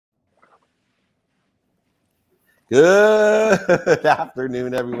Good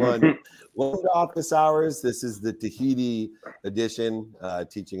afternoon, everyone. Welcome to Office Hours. This is the Tahiti edition,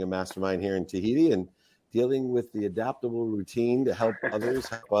 teaching a mastermind here in Tahiti and dealing with the adaptable routine to help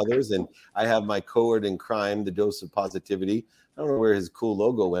others. And I have my cohort in crime, the dose of positivity. I don't know where his cool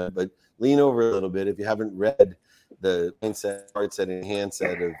logo went, but lean over a little bit. If you haven't read the mindset, heart set, and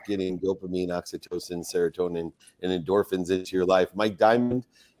handset of getting dopamine, oxytocin, serotonin, and endorphins into your life, Mike Diamond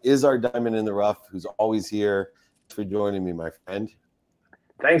is our diamond in the rough, who's always here. Thanks for joining me, my friend.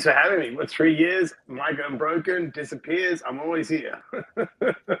 Thanks for having me. 3 years, Mike Unbroken disappears. I'm always here.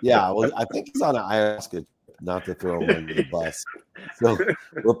 Yeah, well, I think he's on an ayahuasca, not to throw him under the bus. So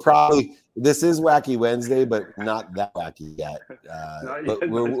this is Wacky Wednesday, but not that wacky yet. But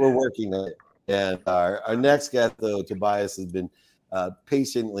we're working on it. And our next guest, though, Tobias, has been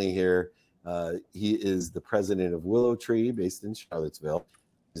patiently here. He is the president of Willow Tree, based in Charlottesville.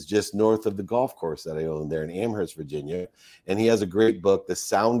 Is just north of the golf course that I own there in Amherst, Virginia. And he has a great book, The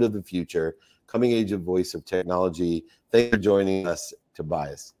Sound of the Future, Coming Age of Voice of Technology. Thanks for joining us,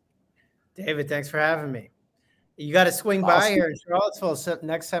 Tobias. David, thanks for having me. You got to swing by here in Charlottesville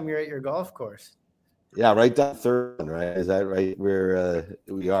next time you're at your golf course. Yeah, right down third one, right? Is that right? Where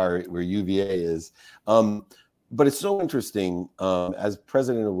UVA is. But it's so interesting, as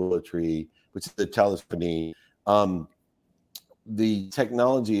president of Willow Tree, which is a telephony, the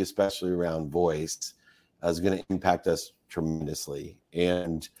technology, especially around voice, is going to impact us tremendously.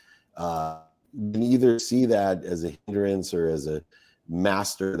 And you can either see that as a hindrance or as a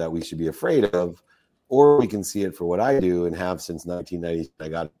master that we should be afraid of, or we can see it for what I do and have since 1990. I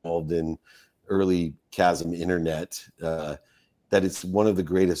got involved in early chasm internet, that it's one of the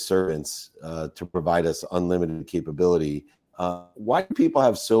greatest servants to provide us unlimited capability. Why do people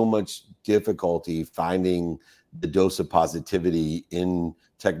have so much difficulty finding the dose of positivity in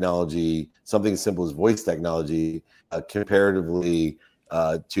technology, something as simple as voice technology, comparatively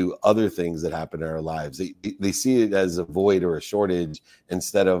to other things that happen in our lives? They see it as a void or a shortage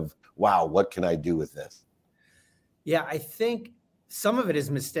instead of, wow, what can I do with this? Yeah, I think some of it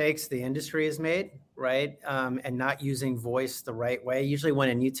is mistakes the industry has made, right? And not using voice the right way. Usually when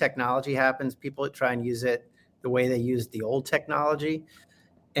a new technology happens, people try and use it the way they used the old technology.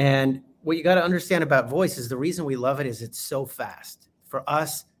 And what you got to understand about voice is the reason we love it is it's so fast for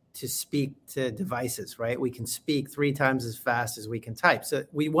us to speak to devices, right? We can speak 3 times as fast as we can type. So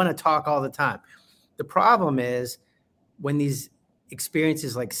we want to talk all the time. The problem is when these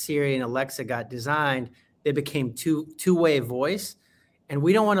experiences like Siri and Alexa got designed, they became two-way voice. And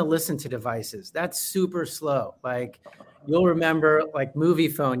we don't want to listen to devices. That's super slow. Like you'll remember like movie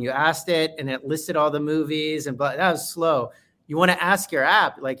phone, you asked it and it listed all the movies and that was slow. You want to ask your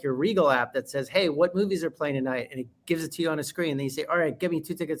app, like your Regal app that says, hey, what movies are playing tonight? And it gives it to you on a screen. And then you say, all right, give me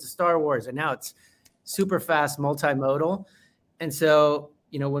 2 tickets to Star Wars. And now it's super fast, multimodal. And so,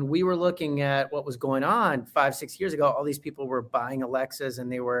 when we were looking at what was going on 5-6 years ago, all these people were buying Alexas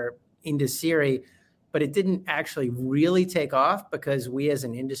and they were into Siri, but it didn't actually really take off because we as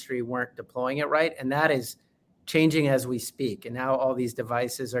an industry weren't deploying it right. And that is changing as we speak. And now all these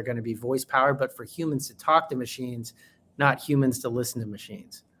devices are going to be voice powered, but for humans to talk to machines, not humans to listen to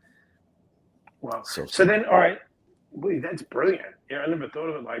machines. Wow. So then, all right, that's brilliant. Yeah, I never thought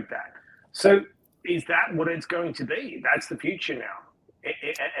of it like that. So is that what it's going to be? That's the future now.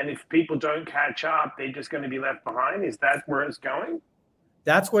 And if people don't catch up, they're just going to be left behind. Is that where it's going?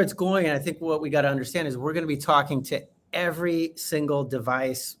 That's where it's going. And I think what we got to understand is we're going to be talking to every single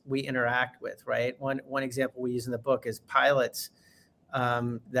device we interact with, right? One example we use in the book is pilots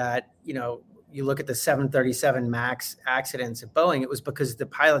that, you look at the 737 MAX accidents at Boeing, it was because the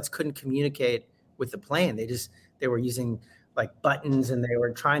pilots couldn't communicate with the plane. They were using like buttons and they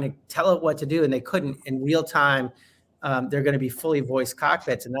were trying to tell it what to do and they couldn't in real time. They're going to be fully voiced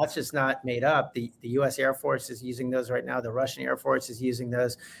cockpits, and that's just not made up. The U.S. Air Force is using those right now. The Russian Air Force is using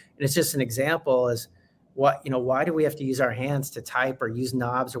those. And it's just an example as why do we have to use our hands to type or use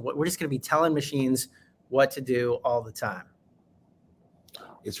knobs or what? We're just going to be telling machines what to do all the time.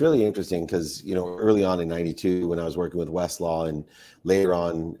 It's really interesting because, early on in 92, when I was working with Westlaw and later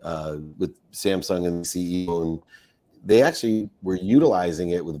on with Samsung and the CEO, and they actually were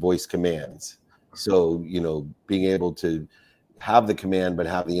utilizing it with voice commands. So, being able to have the command, but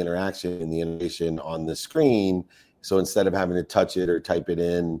have the interaction and the innovation on the screen. So instead of having to touch it or type it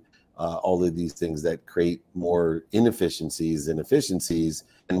in, all of these things that create more inefficiencies and efficiencies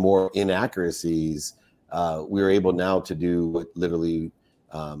and more inaccuracies, we were able now to do what literally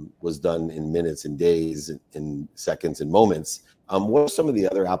was done in minutes and days, in seconds and moments. What are some of the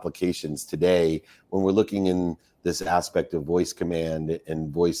other applications today when we're looking in this aspect of voice command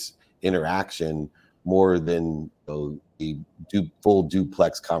and voice interaction? more than a full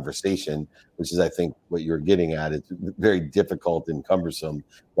duplex conversation, which is, I think, what you're getting at. It's very difficult and cumbersome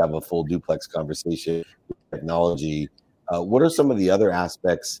to have a full duplex conversation with technology. What are some of the other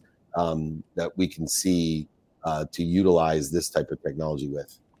aspects that we can see to utilize this type of technology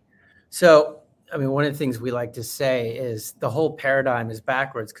with? So, I mean, one of the things we like to say is the whole paradigm is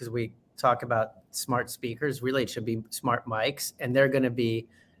backwards, because we talk about smart speakers. Really, it should be smart mics, and they're going to be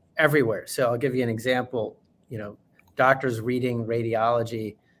everywhere. So I'll give you an example. Doctors reading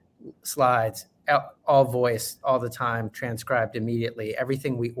radiology slides, all voice, all the time, transcribed immediately.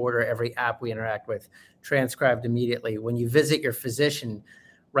 Everything we order, every app we interact with, transcribed immediately. When you visit your physician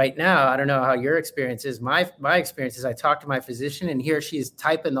right now, I don't know how your experience is. My experience is I talk to my physician and he or she is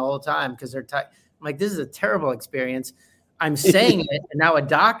typing the whole time because they're I'm like, this is a terrible experience. I'm saying it, and now a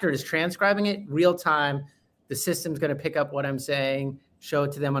doctor is transcribing it real time. The system's going to pick up what I'm saying, show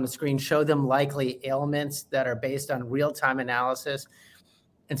it to them on the screen, show them likely ailments that are based on real-time analysis.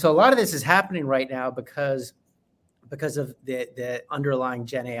 And so a lot of this is happening right now because of the underlying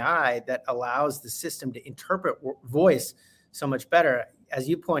Gen AI that allows the system to interpret voice so much better. As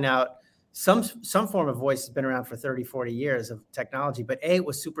you point out, some form of voice has been around for 30, 40 years of technology, but A, it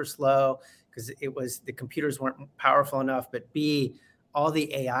was super slow because the computers weren't powerful enough, but B, all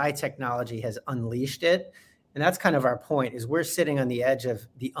the AI technology has unleashed it. And that's kind of our point, is we're sitting on the edge of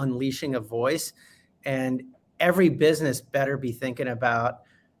the unleashing of voice, and every business better be thinking about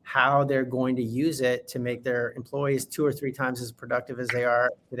how they're going to use it to make their employees 2 or 3 times as productive as they are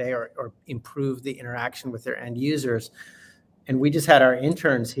today, or improve the interaction with their end users. And we just had our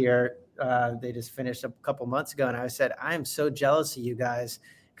interns here. They just finished a couple months ago. And I said, I am so jealous of you guys,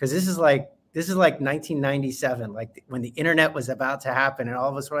 because this is like 1997, like when the internet was about to happen. And all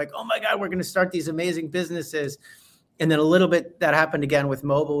of us were like, oh my God, we're going to start these amazing businesses. And then a little bit that happened again with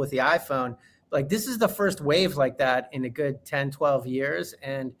mobile, with the iPhone. Like, this is the first wave like that in a good 10, 12 years.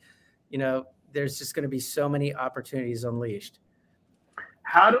 And, there's just going to be so many opportunities unleashed.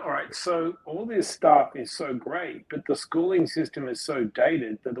 All right, so all this stuff is so great, but the schooling system is so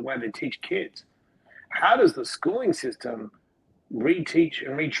dated that the way they teach kids. How does the schooling system reteach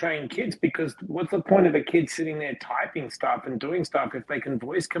and retrain kids? Because what's the point of a kid sitting there typing stuff and doing stuff if they can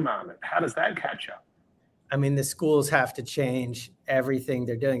voice command it? How does that catch up? I mean, the schools have to change everything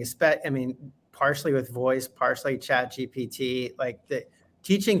they're doing. Partially with voice, partially chat GPT, like the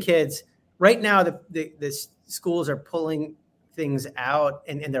teaching kids right now, the schools are pulling things out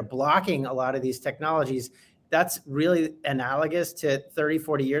and they're blocking a lot of these technologies. That's really analogous to 30,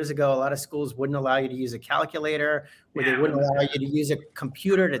 40 years ago. A lot of schools wouldn't allow you to use a calculator, or they wouldn't allow you to use a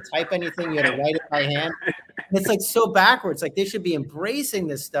computer to type anything. You had to write it by hand. And it's like so backwards. Like, they should be embracing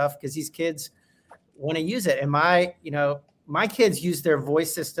this stuff because these kids want to use it. And my kids use their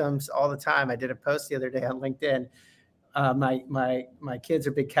voice systems all the time. I did a post the other day on LinkedIn. My kids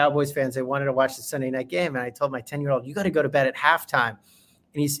are big Cowboys fans. They wanted to watch the Sunday night game. And I told my 10-year-old, you got to go to bed at halftime.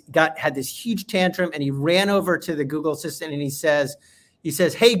 And had this huge tantrum, and he ran over to the Google assistant and he says,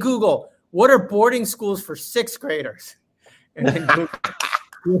 hey, Google, what are boarding schools for 6th graders? And then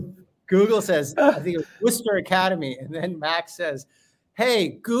Google says, I think it was Worcester Academy. And then Max says,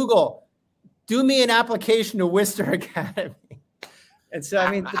 hey, Google, do me an application to Worcester Academy. And so,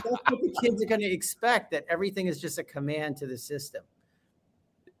 I mean, that's what the kids are going to expect, that everything is just a command to the system.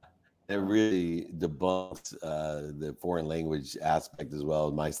 It really debunks the foreign language aspect as well.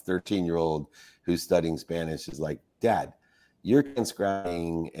 My 13-year-old who's studying Spanish is like, Dad, you're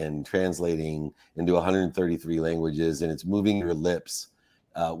transcribing and translating into 133 languages, and it's moving your lips.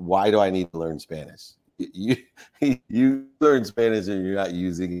 Why do I need to learn Spanish? You learn Spanish and you're not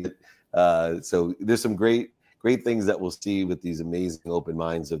using it. So there's some great things that we'll see with these amazing open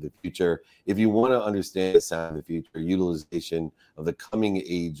minds of the future. If you want to understand the sound of the future, utilization of the coming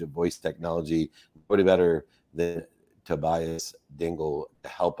age of voice technology, nobody better than Tobias Dengel to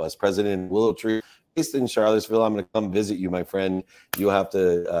help us. President Willow Tree, based in Charlottesville. I'm going to come visit you, my friend. You'll have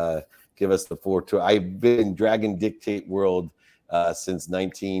to give us the 4 tour. I've been in Dragon Dictate world since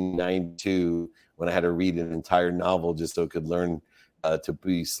 1992, when I had to read an entire novel just so I could learn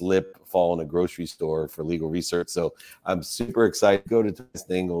to fall in a grocery store for legal research. So I'm super excited. Go to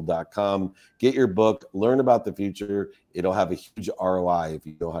tobiasdengel.com, get your book, learn about the future. It'll have a huge ROI if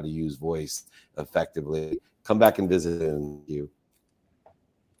you know how to use voice effectively. Come back and visit you.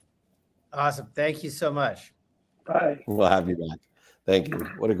 Awesome. Thank you so much. Bye. We'll have you back. Thank you.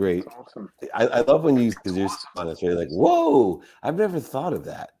 What a great. That's awesome. I love when because you're honest. You're like, whoa, I've never thought of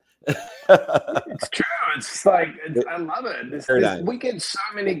that. It's true. It's like, I love it. We get so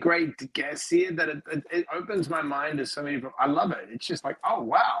many great guests here that it opens my mind to so many people. I love it. It's just like, oh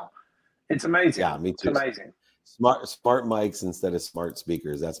wow, It's amazing. Yeah, me too. It's amazing. Smart mics instead of smart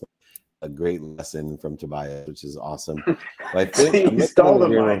speakers. That's a great lesson from Tobias, which is awesome. But I think he stole the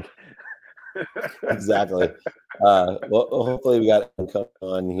mic. Exactly. Well, hopefully we got him coming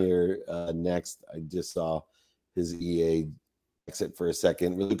on here next. I just saw his EA exit for a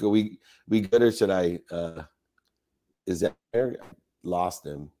second. Luca, we good, or should I? Is that there? Lost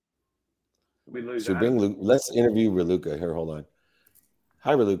him. We lose. Should bring Luke. Let's interview Reluca here. Hold on.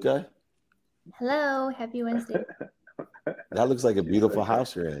 Hi, Reluca. Hello, happy Wednesday. That looks like a beautiful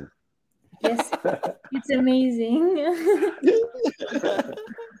house you're in. Yes, it's amazing.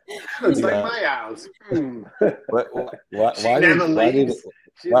 Looks like my house. Why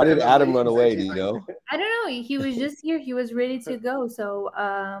did Adam run away? Do you know? I don't know. He was just here. He was ready to go. So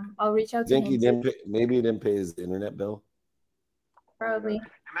I'll reach out to him. Maybe he didn't pay his internet bill. Probably.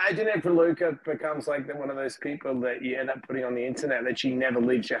 Imagine if Luca becomes like one of those people that you end up putting on the internet that she never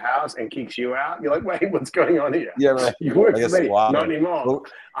leaves your house and kicks you out. You're like, wait, what's going on here? Yeah, right. You work for me. Not anymore.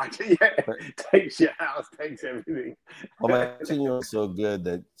 Takes your house, takes everything. Well, my 10-year-old is so good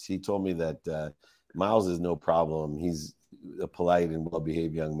that she told me that Miles is no problem. He's a polite and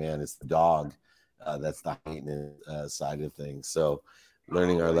well-behaved young man. It's the dog that's the heightened side of things. So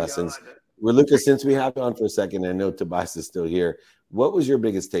learning our lessons. Well, Lucas, since we have you on for a second, I know Tobias is still here. What was your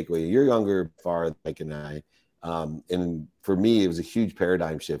biggest takeaway? You're younger, far, Mike and I. And for me, it was a huge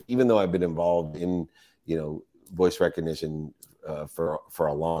paradigm shift. Even though I've been involved in, voice recognition for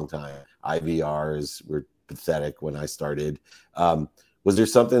a long time. IVRs were pathetic when I started. Was there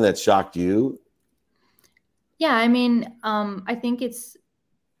something that shocked you? Yeah, I mean, I think it's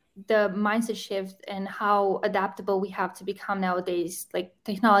the mindset shift and how adaptable we have to become nowadays. Like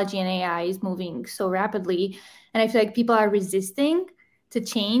technology and AI is moving so rapidly. And I feel like people are resisting to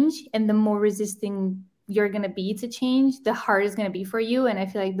change. And the more resisting you're going to be to change, the harder it's going to be for you. And I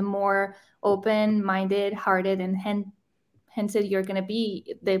feel like the more open-minded, hearted, and hence you're going to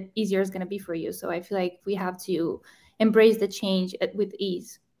be, the easier it's going to be for you. So I feel like we have to embrace the change with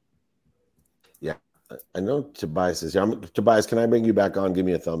ease. Yeah. I know Tobias is here. Tobias, can I bring you back on? Give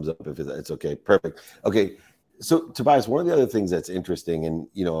me a thumbs up if it's okay. Perfect. Okay. So Tobias, one of the other things that's interesting, and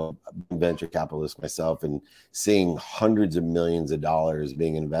I'm a venture capitalist myself, and seeing hundreds of millions of dollars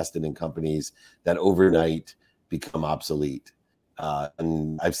being invested in companies that overnight become obsolete.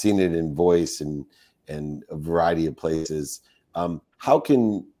 And I've seen it in voice and a variety of places. How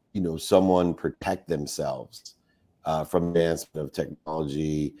can someone protect themselves from advancement of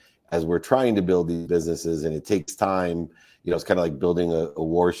technology as we're trying to build these businesses, and it takes time? It's kind of like building a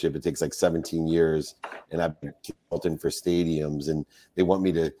warship. It takes like 17 years, and I've been consulting for stadiums, and they want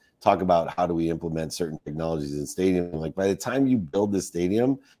me to talk about how do we implement certain technologies in stadium. Like, by the time you build the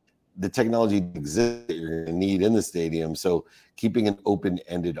stadium, the technology exists that you're going to need in the stadium. So keeping an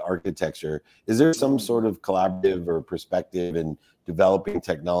open-ended architecture, is there some sort of collaborative or perspective in developing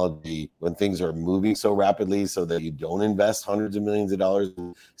technology when things are moving so rapidly so that you don't invest hundreds of millions of dollars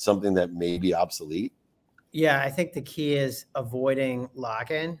in something that may be obsolete? Yeah, I think the key is avoiding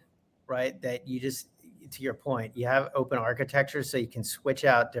lock-in, right? That you just, to your point, you have open architecture so you can switch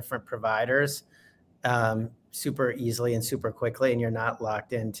out different providers super easily and super quickly, and you're not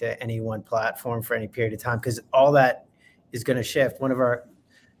locked into any one platform for any period of time, because all that is going to shift.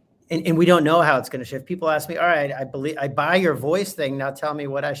 And we don't know how it's going to shift. People ask me, all right, I buy your voice thing. Now tell me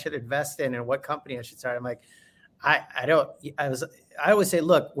what I should invest in and what company I should start. I'm like, I always say,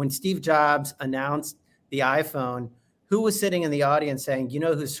 look, when Steve Jobs announced the iPhone, who was sitting in the audience saying,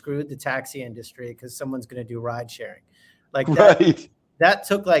 who screwed the taxi industry because someone's going to do ride sharing? Like that, right. That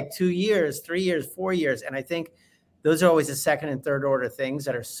took like 2 years, 3 years, 4 years. And I think those are always the second and third order things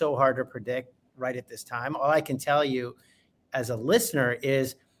that are so hard to predict right at this time. All I can tell you as a listener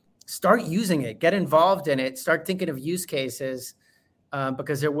is start using it, get involved in it, start thinking of use cases,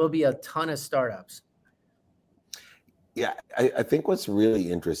 because there will be a ton of startups. Yeah, I think what's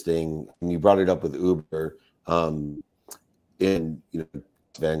really interesting, and you brought it up with Uber, in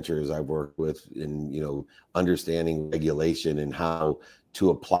ventures I've worked with in understanding regulation and how to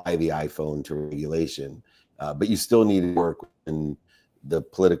apply the iPhone to regulation, but you still need to work in the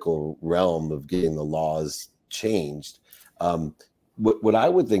political realm of getting the laws changed. What I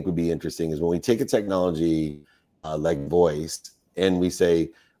would think would be interesting is when we take a technology like voice and we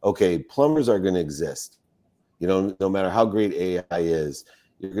say, okay, plumbers are going to exist. No matter how great AI is,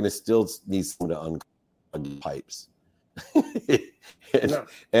 you're going to still need someone to unclog pipes.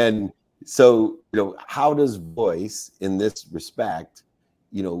 And so, how does voice in this respect,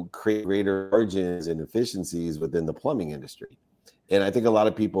 create greater margins and efficiencies within the plumbing industry? And I think a lot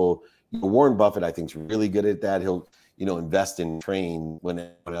of people, Warren Buffett, I think, is really good at that. He'll invest in train when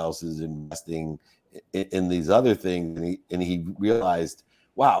everyone else is investing in these other things. And he realized,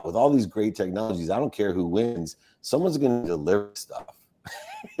 wow, with all these great technologies, I don't care who wins, someone's going to deliver stuff.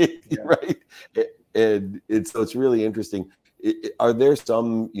 Right. And so it's really interesting. Are there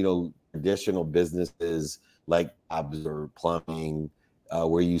some, traditional businesses like labs or plumbing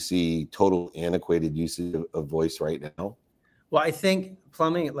where you see total antiquated usage of voice right now? Well, I think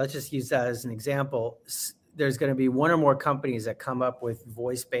plumbing, let's just use that as an example. There's going to be one or more companies that come up with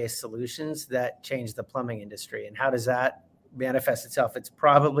voice-based solutions that change the plumbing industry. And how does that manifest itself? It's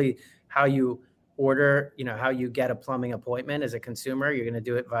probably how you order, how you get a plumbing appointment as a consumer. You're going to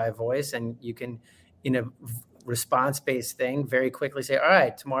do it via voice, and you can, response-based thing, very quickly say, all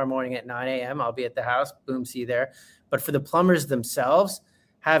right, tomorrow morning at 9 a.m., I'll be at the house, boom, see you there. But for the plumbers themselves,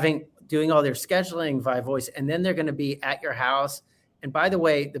 doing all their scheduling via voice, and then they're going to be at your house. And by the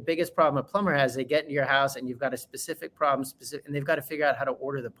way, the biggest problem a plumber has, they get into your house and you've got a specific problem, and they've got to figure out how to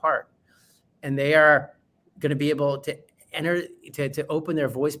order the part. And they are going to be able to to open their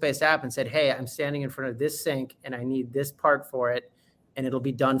voice-based app and said, hey, I'm standing in front of this sink and I need this part for it, and it'll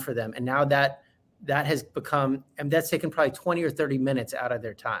be done for them. And now that has become, and that's taken probably 20 or 30 minutes out of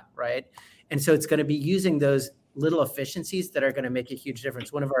their time, right? And so it's going to be using those little efficiencies that are going to make a huge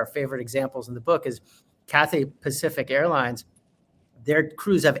difference. One of our favorite examples in the book is Cathay Pacific Airlines. Their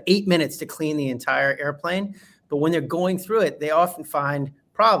crews have 8 minutes to clean the entire airplane, but when they're going through it, they often find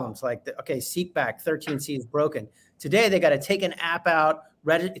problems like, seat back 13C is broken. Today, they got to take an app out.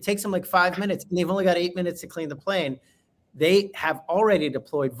 It takes them like 5 minutes, and they've only got 8 minutes to clean the plane. They have already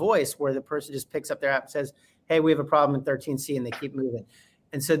deployed voice where the person just picks up their app and says, hey, we have a problem in 13C, and they keep moving.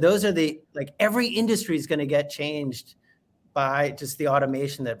 And so those are every industry is going to get changed by just the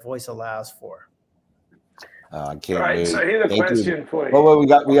automation that voice allows for. I can't wait. wait. So here's a question for you. Oh,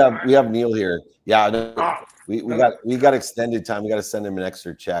 we have Neil here. Yeah, no, we got extended time. We got to send him an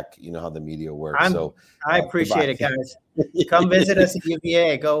extra check. You know how the media works. I appreciate it, guys. Come visit us at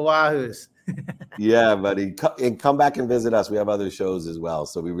UVA. Go Wahoos. Yeah, buddy. Come back and visit us. We have other shows as well.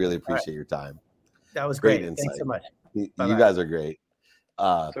 So we really appreciate your time. That was great. Thanks so much. You guys are great.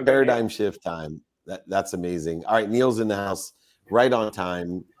 Paradigm shift time. That's amazing. All right, Neil's in the house right on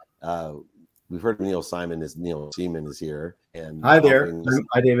time. We've heard Neil Seeman is here. And hi there.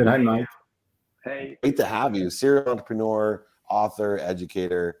 Hi, David. Hi, Mike. Hey. Great to have you. Serial entrepreneur, author,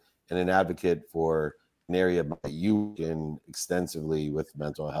 educator, and an advocate for an area that you in extensively with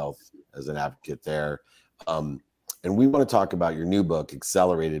mental health as an advocate there. And we want to talk about your new book,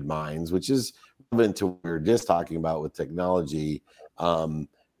 Accelerated Minds, which is relevant to what we were just talking about with technology. And,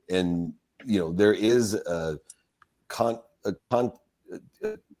 there is a contemplative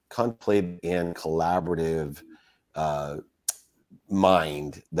and collaborative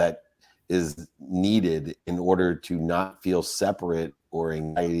mind that is needed in order to not feel separate or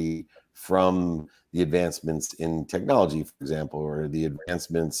anxiety from the advancements in technology, for example, or the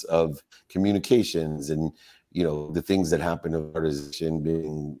advancements of communications and, the things that happen of organization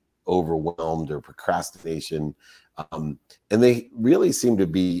being overwhelmed or procrastination. And they really seem to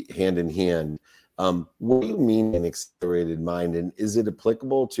be hand in hand. What do you mean an accelerated mind? And is it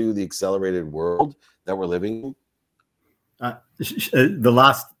applicable to the accelerated world that we're living in? The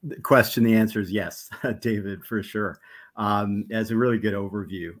last question, the answer is yes, David, for sure. As a really good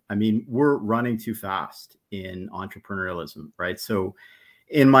overview. I mean, we're running too fast in entrepreneurialism, right? So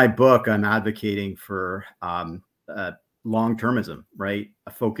in my book, I'm advocating for long-termism, right?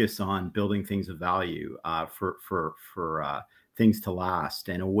 A focus on building things of value for things to last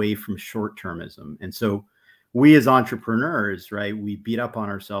and away from short-termism. And so we as entrepreneurs, right, we beat up on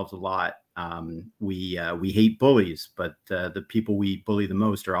ourselves a lot. We hate bullies, but the people we bully the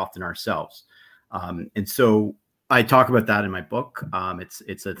most are often ourselves. And so I talk about that in my book.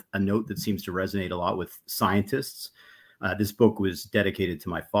 It's a note that seems to resonate a lot with scientists. This book was dedicated to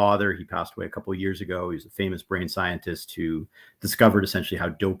my father. He passed away a couple of years ago. He's a famous brain scientist who discovered essentially how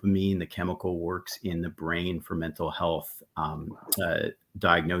dopamine, the chemical, works in the brain for mental health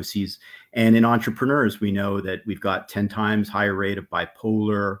diagnoses. And in entrepreneurs, we know that we've got 10 times higher rate of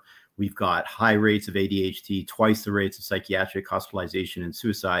bipolar. We've got high rates of ADHD, twice the rates of psychiatric hospitalization and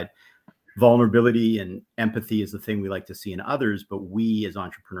suicide. Vulnerability and empathy is the thing we like to see in others, but we as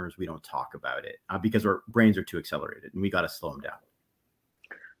entrepreneurs, we don't talk about it because our brains are too accelerated and we got to slow them down.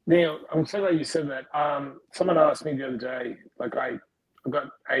 Neil, I'm so glad you said that. Someone asked me the other day, like I've got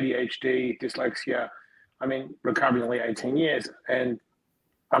ADHD, dyslexia. I mean, recovering only 18 years, and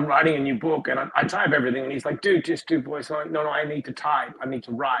I'm writing a new book, and I type everything, and he's like, dude, just do voice. I'm like, no, I need to type. I need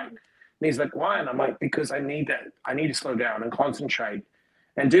to write. And he's like, why? And I'm like, because I need that. I need to slow down and concentrate.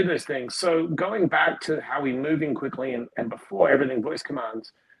 and do those things. So going back to how we moving quickly and before everything voice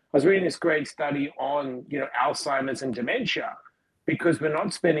commands, I was reading this great study on, Alzheimer's and dementia, because we're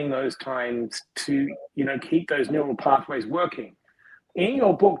not spending those times to, keep those neural pathways working. In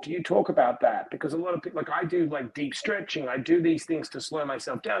your book, do you talk about that? Because a lot of people, like I do, like deep stretching, I do these things to slow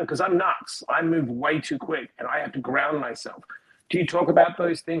myself down because I'm nuts. I move way too quick and I have to ground myself. Do you talk about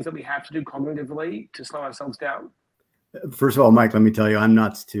those things that we have to do cognitively to slow ourselves down? First of all, Mike, let me tell you, I'm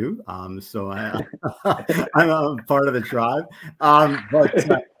nuts too. So I'm a part of the tribe.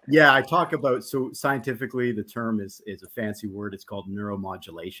 Yeah, I talk about, so scientifically, the term is a fancy word. It's called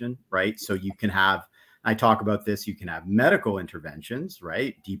neuromodulation, right? So you can have, I talk about this, you can have medical interventions,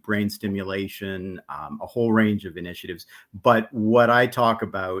 right? Deep brain stimulation, a whole range of initiatives. But what I talk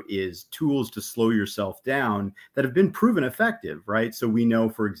about is tools to slow yourself down that have been proven effective, right? So we know,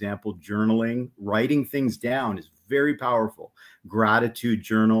 for example, journaling, writing things down is very powerful. Gratitude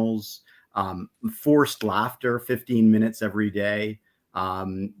journals, forced laughter, 15 minutes every day,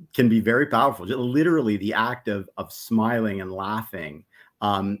 can be very powerful. Just literally the act of smiling and laughing,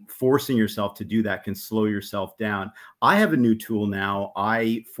 forcing yourself to do that can slow yourself down. I have a new tool now.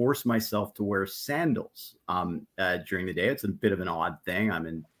 I force myself to wear sandals during the day. It's a bit of an odd thing.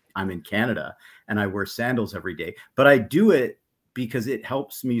 I'm in Canada and I wear sandals every day, but I do it because it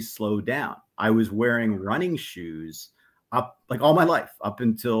helps me slow down. I was wearing running shoes up like all my life up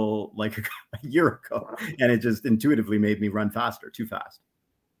until like a year ago, and it just intuitively made me run faster, too fast.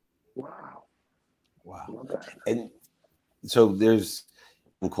 Wow. And so there's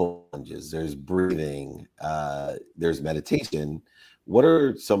challenges, there's breathing, there's meditation. What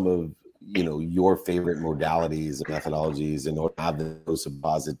are some of your favorite modalities and methodologies in order to have the dose of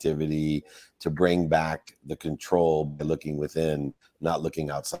positivity to bring back the control by looking within, not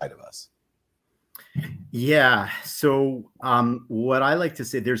looking outside of us? Yeah. So what I like to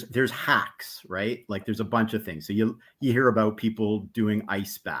say, there's hacks, right? Like there's a bunch of things. So you hear about people doing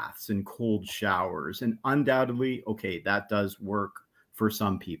ice baths and cold showers, and undoubtedly, okay, that does work for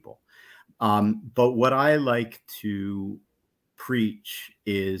some people. But what I like to preach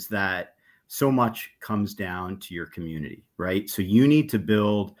is that so much comes down to your community, right? So you need to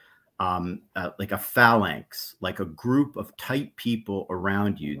build like a phalanx, like a group of tight people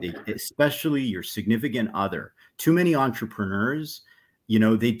around you, especially your significant other. Too many entrepreneurs,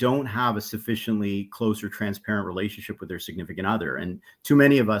 they don't have a sufficiently close or transparent relationship with their significant other. And too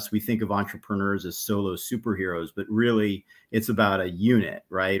many of us, we think of entrepreneurs as solo superheroes, but really it's about a unit,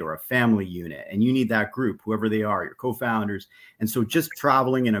 right? Or a family unit. And you need that group, whoever they are, your co-founders. And so just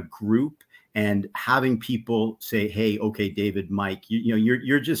traveling in a group and having people say, hey, okay, David, Mike,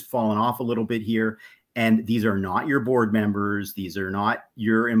 you're just falling off a little bit here. And these are not your board members. These are not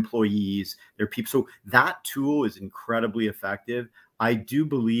your employees. They're people. So that tool is incredibly effective. I do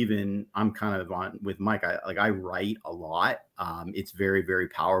believe in, I'm kind of on with Mike. I write a lot. It's very, very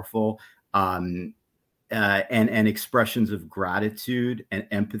powerful. And expressions of gratitude and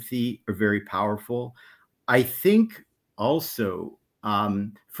empathy are very powerful. I think also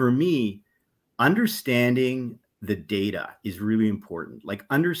for me, understanding the data is really important. Like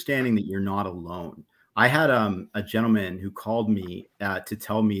understanding that you're not alone. I had a gentleman who called me to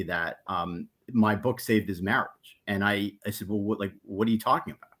tell me that my book saved his marriage. And I said, well, what are you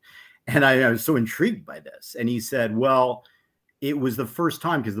talking about? And I was so intrigued by this. And he said, well, it was the first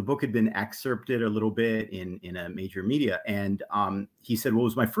time, because the book had been excerpted a little bit in a major media. And he said, well, it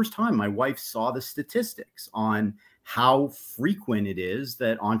was my first time my wife saw the statistics on how frequent it is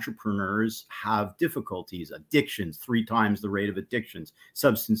that entrepreneurs have difficulties, addictions, 3 times the rate of addictions,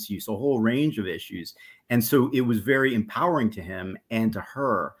 substance use, a whole range of issues. And so it was very empowering to him and to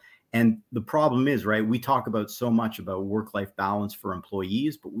her. And the problem is, right, we talk about so much about work-life balance for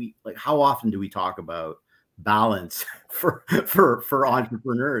employees, but how often do we talk about balance for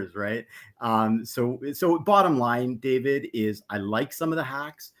entrepreneurs, right? So bottom line, David, is I like some of the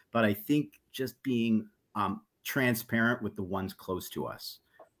hacks, but I think just being transparent with the ones close to us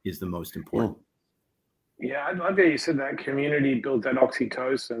is the most important. Yeah, I love that you said that community builds that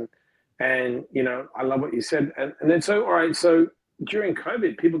oxytocin, and I love what you said. And then all right, so during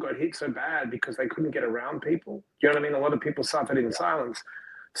COVID, people got hit so bad because they couldn't get around people. You know what I mean? A lot of people suffered in silence.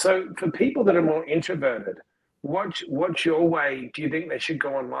 So for people that are more introverted, what's your way? Do you think they should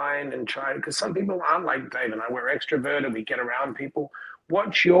go online and try? Because some people aren't like Dave and I. We're extroverted. We get around people.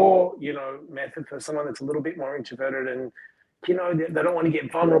 What's your method for someone that's a little bit more introverted and they don't want to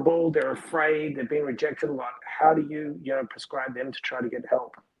get vulnerable? They're afraid. They're being rejected a lot. How do you prescribe them to try to get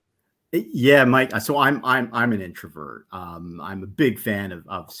help? Yeah, Mike. So I'm an introvert. I'm a big fan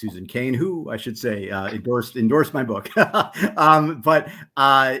of Susan Cain, who I should say endorsed my book. But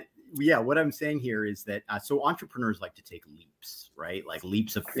yeah, what I'm saying here is that so entrepreneurs like to take leaps, right? Like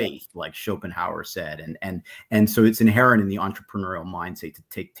leaps of faith, like Schopenhauer said, and so it's inherent in the entrepreneurial mindset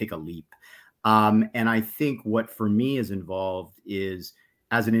to take a leap. And I think what for me is involved is,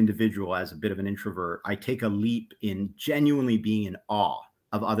 as an individual, as a bit of an introvert, I take a leap in genuinely being in awe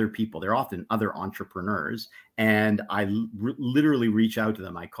of other people. They're often other entrepreneurs, and I literally reach out to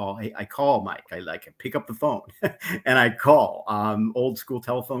them. I call Mike. I pick up the phone and I call old school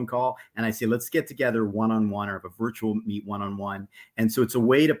telephone call, and I say, let's get together one-on-one, or have a virtual meet one-on-one. And so it's a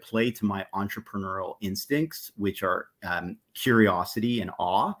way to play to my entrepreneurial instincts, which are curiosity and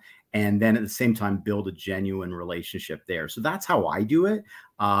awe, and then at the same time build a genuine relationship there. So that's how I do it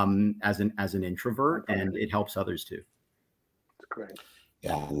as an introvert, and it helps others too. That's great.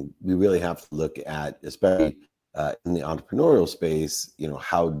 Yeah, and we really have to look at, especially in the entrepreneurial space,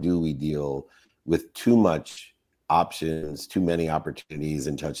 how do we deal with too much options, too many opportunities,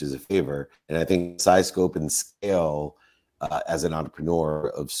 and touches of favor? And I think size, scope, and scale as an entrepreneur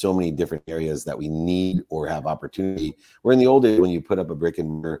of so many different areas that we need or have opportunity. Where in the old days, when you put up a brick and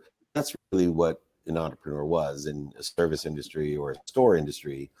mortar, that's really what an entrepreneur was in a service industry or a store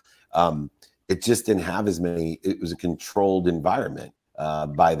industry. It just didn't have as many. It was a controlled environment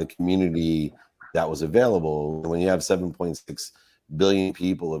by the community that was available. When you have 7.6 billion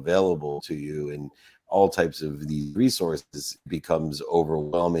people available to you and all types of these resources, it becomes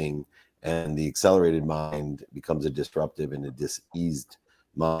overwhelming, and the accelerated mind becomes a disruptive and a diseased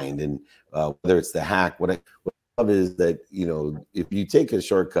mind. And whether it's the hack, what I love is that, if you take a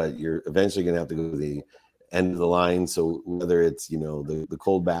shortcut, you're eventually going to have to go to the end of the line. So whether it's, the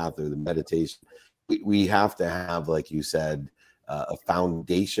cold bath or the meditation, we have to have, like you said, a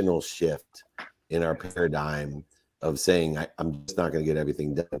foundational shift in our paradigm of saying, I'm just not going to get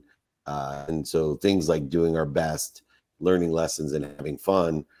everything done. And so things like doing our best, learning lessons, and having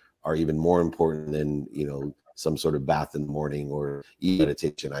fun are even more important than, some sort of bath in the morning or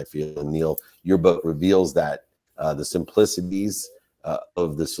meditation, I feel. And Neil, your book reveals that the simplicities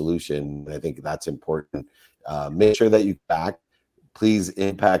of the solution. And I think that's important. Make sure that you back. Please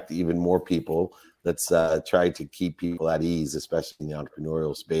impact even more people. Let's try to keep people at ease, especially in the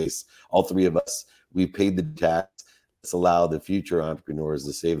entrepreneurial space. All three of us, we paid the tax. Let's allow the future entrepreneurs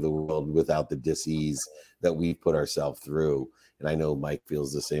to save the world without the dis-ease that we put ourselves through. And I know Mike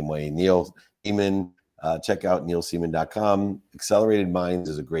feels the same way. Neil Seeman, check out neilseeman.com. Accelerated Minds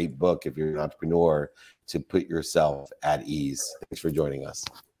is a great book if you're an entrepreneur to put yourself at ease. Thanks for joining us.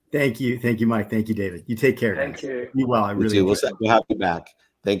 Thank you, Mike. Thank you, David. You take care. Thank you. Be well. I really. We'll have you back.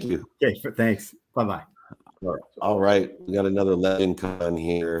 Thank you. Okay. Thanks. Bye-bye. All right. We got another legend coming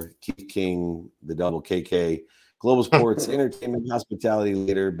here. Keith King, the double KK, global sports, entertainment, hospitality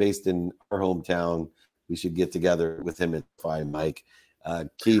leader based in our hometown. We should get together with him at Fi, Mike.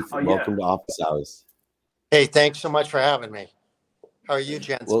 Keith, welcome to Office Hours. Hey, thanks so much for having me. How are you,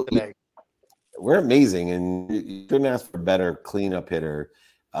 gents, today? We're amazing, and you couldn't ask for a better cleanup hitter.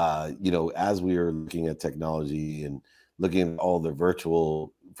 As we are looking at technology and looking at all the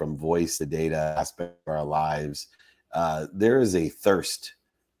virtual, from voice to data aspect of our lives, there is a thirst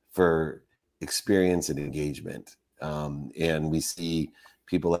for experience and engagement. And we see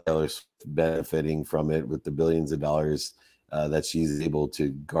people like Taylor Swift benefiting from it with the billions of dollars that she's able to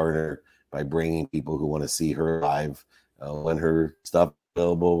garner by bringing people who want to see her live when her stuff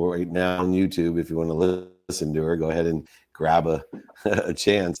available right now on YouTube. If you want to listen to her, go ahead and grab a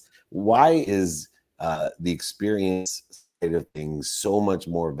chance. Why is the experience side of things so much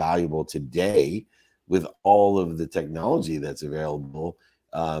more valuable today with all of the technology that's available,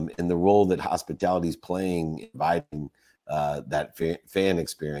 and the role that hospitality is playing, providing that fan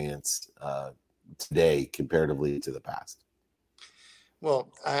experience today comparatively to the past? Well,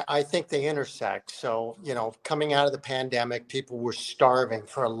 I think they intersect. So, coming out of the pandemic, people were starving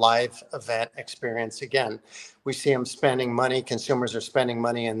for a live event experience. Again, we see them spending money. Consumers are spending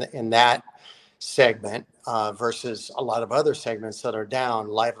money in that segment versus a lot of other segments that are down.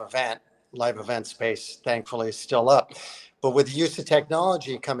 Live event space, thankfully, is still up. But with the use of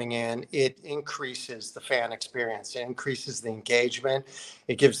technology coming in, it increases the fan experience. It increases the engagement.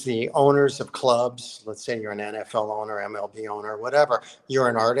 It gives the owners of clubs, let's say you're an NFL owner, MLB owner, whatever, you're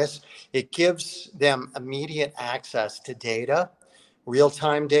an artist, it gives them immediate access to data,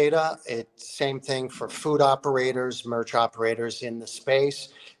 real-time data. It's same thing for food operators, merch operators in the space.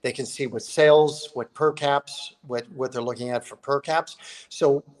 They can see what sales, what per caps, what they're looking at for per caps.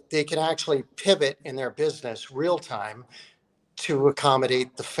 So they can actually pivot in their business real time to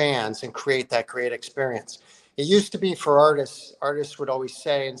accommodate the fans and create that great experience. It used to be for artists would always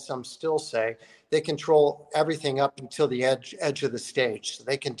say, and some still say, they control everything up until the edge of the stage. So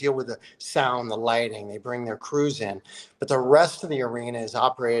they can deal with the sound, the lighting, they bring their crews in, but the rest of the arena is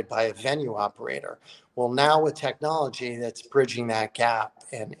operated by a venue operator. Well, now with technology, that's bridging that gap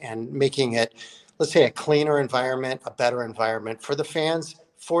and making it, let's say, a cleaner environment, a better environment for the fans,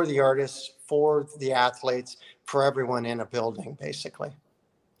 for the artists, for the athletes, for everyone in a building, basically.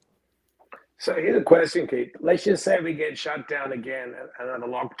 So here's a question, Keith. Let's just say we get shut down again, another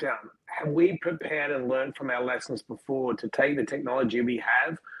lockdown. Have we prepared and learned from our lessons before to take the technology we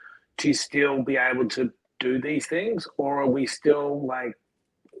have to still be able to do these things, or are we still like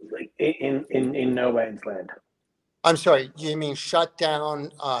in no man's land? I'm sorry, you mean shut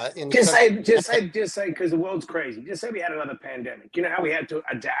down? Just say, because the world's crazy. Just say we had another pandemic. You know how we had to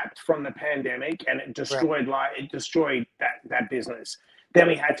adapt from the pandemic, and it destroyed that business. Then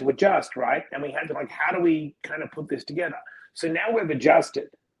we had to adjust, right? And we had to how do we kind of put this together? So now we've adjusted.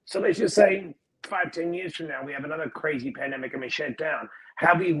 So let's just say 5-10 years from now, we have another crazy pandemic and we shut down.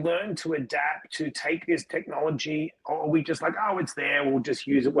 Have we learned to adapt to take this technology, or are we just like, oh, it's there, we'll just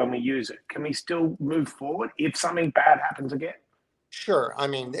use it when we use it? Can we still move forward if something bad happens again? Sure. I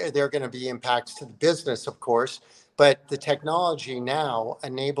mean, there are going to be impacts to the business, of course, but the technology now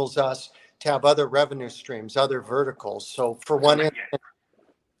enables us to have other revenue streams, other verticals. So for one instance,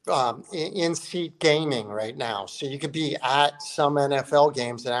 in-seat gaming right now. So you could be at some NFL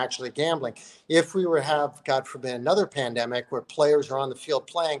games and actually gambling. If we were to have, God forbid, another pandemic where players are on the field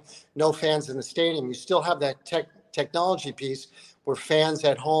playing, no fans in the stadium, you still have that technology piece where fans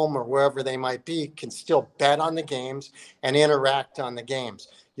at home or wherever they might be can still bet on the games and interact on the games.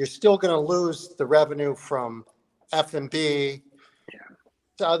 You're still going to lose the revenue from F&B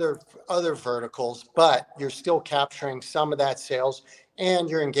to other verticals, but you're still capturing some of that sales and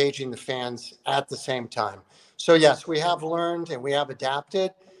you're engaging the fans at the same time. So yes, we have learned and we have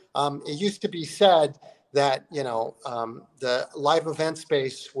adapted. It used to be said that, the live event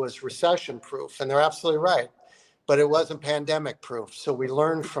space was recession proof, and they're absolutely right, but it wasn't pandemic proof. So we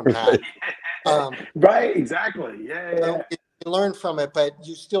learned from that. Right, exactly. Yeah. You learn from it, but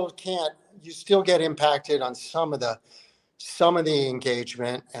you still get impacted on some of the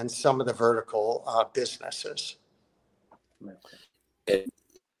engagement and some of the vertical businesses.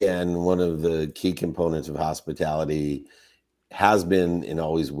 And one of the key components of hospitality has been and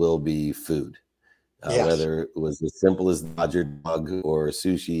always will be food. Yes. Whether it was as simple as Dodger Dog or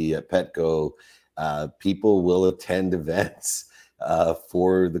sushi at Petco, people will attend events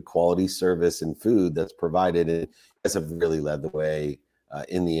for the quality service and food that's provided. And you guys have really led the way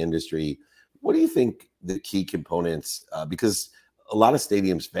in the industry. What do you think the key components, because a lot of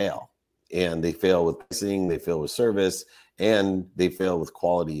stadiums fail, and they fail with pricing, they fail with service, and they fail with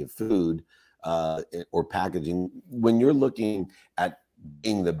quality of food or packaging. When you're looking at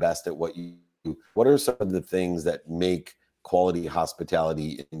being the best at what you do, what are some of the things that make quality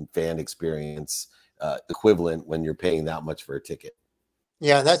hospitality and fan experience equivalent when you're paying that much for a ticket?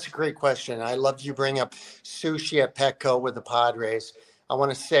 Yeah, that's a great question. I love you bring up sushi at Petco with the Padres. I want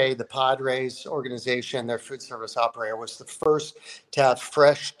to say the Padres organization, their food service operator, was the first to have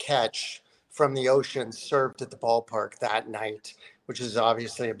fresh catch from the ocean served at the ballpark that night, which is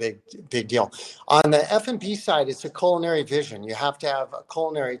obviously a big deal. On the F&B side, it's a culinary vision. You have to have a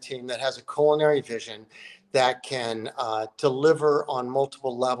culinary team that has a culinary vision that can deliver on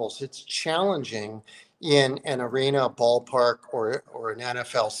multiple levels. It's challenging in an arena, a ballpark, or an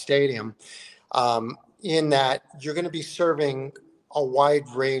NFL stadium, in that you're going to be serving a wide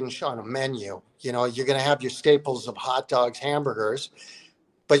range on a menu. You're going to have your staples of hot dogs, hamburgers,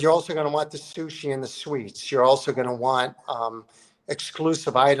 but you're also going to want the sushi and the sweets. You're also going to want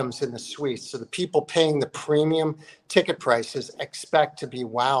exclusive items in the suites. So the people paying the premium ticket prices expect to be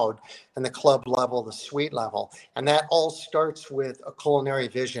wowed in the club level, the suite level. And that all starts with a culinary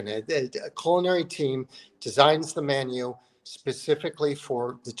vision. A culinary team designs the menu specifically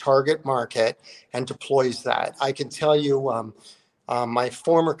for the target market and deploys that. I can tell you, my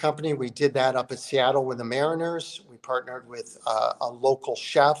former company, we did that up at Seattle with the Mariners. We partnered with a local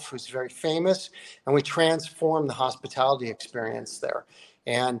chef who's very famous, and we transformed the hospitality experience there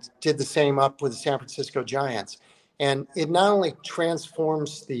and did the same up with the San Francisco Giants. And it not only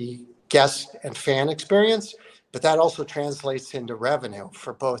transforms the guest and fan experience, but that also translates into revenue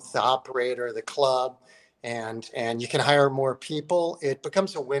for both the operator, the club, and you can hire more people. It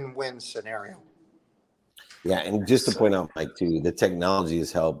becomes a win-win scenario. Yeah, and just to point out, Mike, too, the technology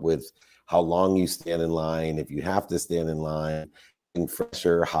has helped with how long you stand in line, if you have to stand in line,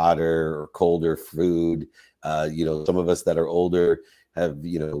 fresher, hotter, or colder food. Some of us that are older have,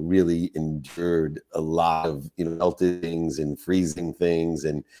 really endured a lot of, melted things and freezing things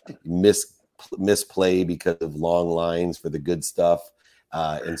and misplay because of long lines for the good stuff.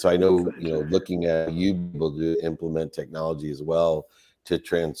 And so I know, looking at you be able to implement technology as well to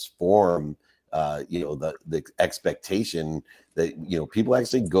transform, the expectation that, people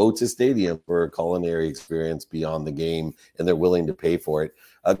actually go to stadium for a culinary experience beyond the game, and they're willing to pay for it.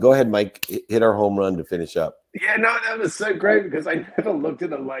 Go ahead, Mike, hit our home run to finish up. Yeah, no, that was so great because I never looked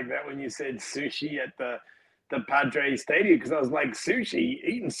at it like that when you said sushi at the Padres stadium, because I was like,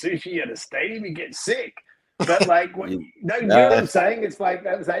 eating sushi at a stadium, you get sick. But like, you know what I'm saying? It's like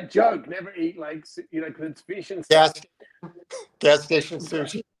that was that joke. Never eat because it's fish and stuff. Gas station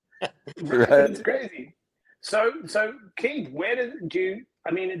sushi. Right. It's crazy. So Keith, where did you?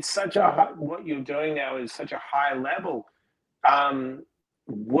 I mean, it's such a what you're doing now is such a high level.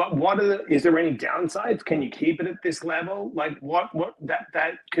 Is there any downsides? Can you keep it at this level? Like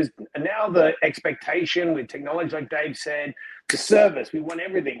because now the expectation with technology, like Dave said, the service, we want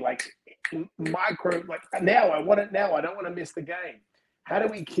everything like micro, like now I want it now. I don't want to miss the game. How do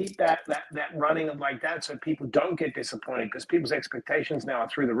we keep that running like that so people don't get disappointed? Because people's expectations now are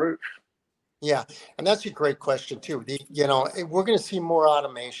through the roof. Yeah, and that's a great question too. We're going to see more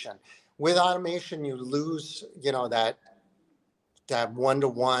automation. With automation, you lose, that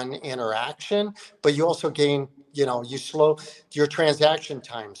one-to-one interaction, but you also gain, your transaction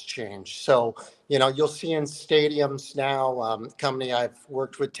times change. So, you'll see in stadiums now, company I've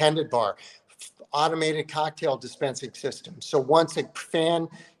worked with, Tended Bar, automated cocktail dispensing system. So once a fan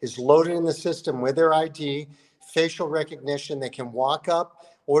is loaded in the system with their ID, facial recognition, they can walk up,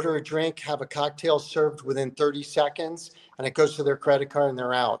 order a drink, have a cocktail served within 30 seconds, and it goes to their credit card and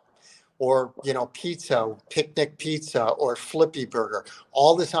they're out. Or, pizza, picnic pizza, or Flippy Burger.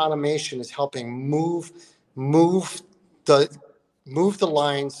 All this automation is helping move the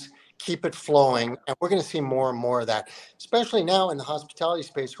lines, keep it flowing, and we're going to see more and more of that, especially now in the hospitality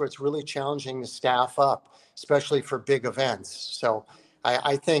space where it's really challenging to staff up, especially for big events. So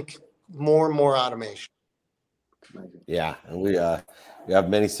I think more and more automation. Yeah, and we have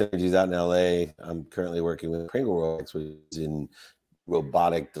many synergies out in LA. I'm currently working with Pringle Robotics, which is in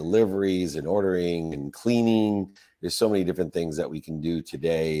robotic deliveries and ordering and cleaning. There's so many different things that we can do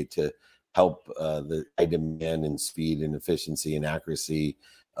today to help the high demand and speed and efficiency and accuracy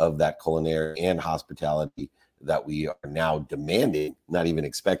of that culinary and hospitality that we are now demanding, not even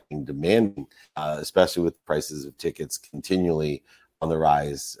expecting, demanding, especially with prices of tickets continually on the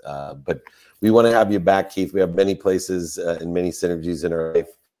rise. But we want to have you back, Keith. We have many places and many synergies in our life.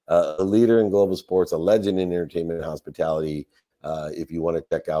 A leader in global sports, a legend in entertainment and hospitality. If you want to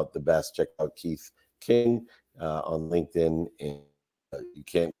check out the best, check out Keith King on LinkedIn. And you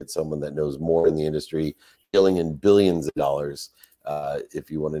can't get someone that knows more in the industry, dealing in billions of dollars. If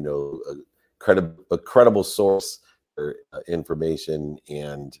you want to know a credible source for information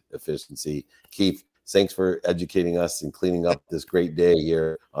and efficiency. Keith, thanks for educating us and cleaning up this great day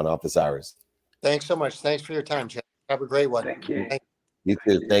here on Office Hours. Thanks so much. Thanks for your time, Jeff. Have a great one. Thank you. You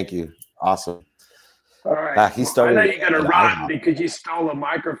too. Thank you. Awesome. All right. He started. I know you're going to run because you stole a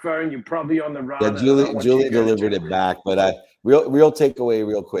microphone. You're probably on the run. Yeah, Julie delivered it back, but real takeaway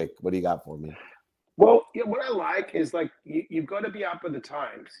real quick. What do you got for me? Well, what I like is you've got to be up with the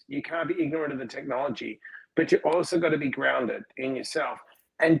times. You can't be ignorant of the technology, but you also got to be grounded in yourself.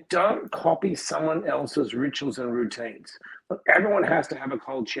 And don't copy someone else's rituals and routines. Look, everyone has to have a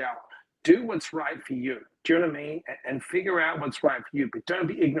cold shower. Do what's right for you. Do you know what I mean? And figure out what's right for you, but don't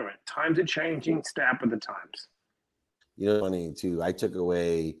be ignorant. Times are changing. Stay up with the times. Funny too. I took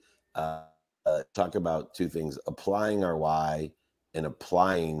away talk about two things: applying our why and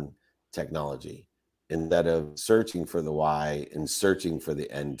applying technology instead of searching for the why and searching for the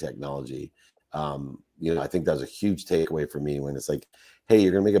end technology. I think that was a huge takeaway for me when it's like, hey,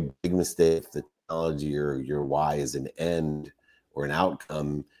 you're gonna make a big mistake if the technology or your why is an end or an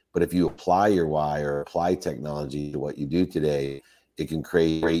outcome. But if you apply your why or apply technology to what you do today, it can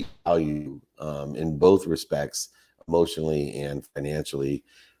create great value in both respects, emotionally and financially.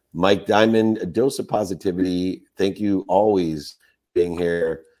 Mike Diamond, a dose of positivity. Thank you always being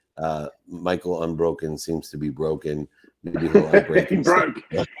here. Michael Unbroken seems to be broken. Maybe he'll unbreak.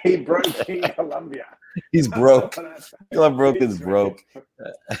 He broke in Colombia. He's broke. Michael Unbroken's broke.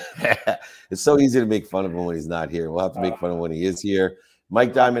 It's so easy to make fun of him when he's not here. We'll have to make fun of him when he is here.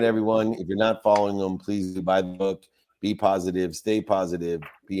 Mike Diamond, everyone. If you're not following him, please do buy the book. Be positive, stay positive,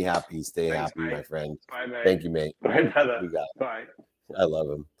 be happy, stay happy, mate. My friend. Bye, mate. Thank you, mate. Bye, brother. You got it. Bye. I love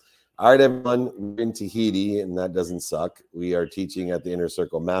him. All right, everyone. We're in Tahiti, and that doesn't suck. We are teaching at the Inner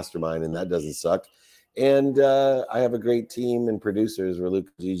Circle Mastermind, and that doesn't suck. And I have a great team and producers. Raluca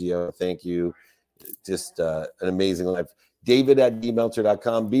Gigio, thank you. Just an amazing life.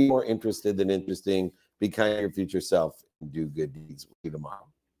 David@dmelter.com. Be more interested than interesting. Be kind to your future self and do good deeds. We'll see you tomorrow.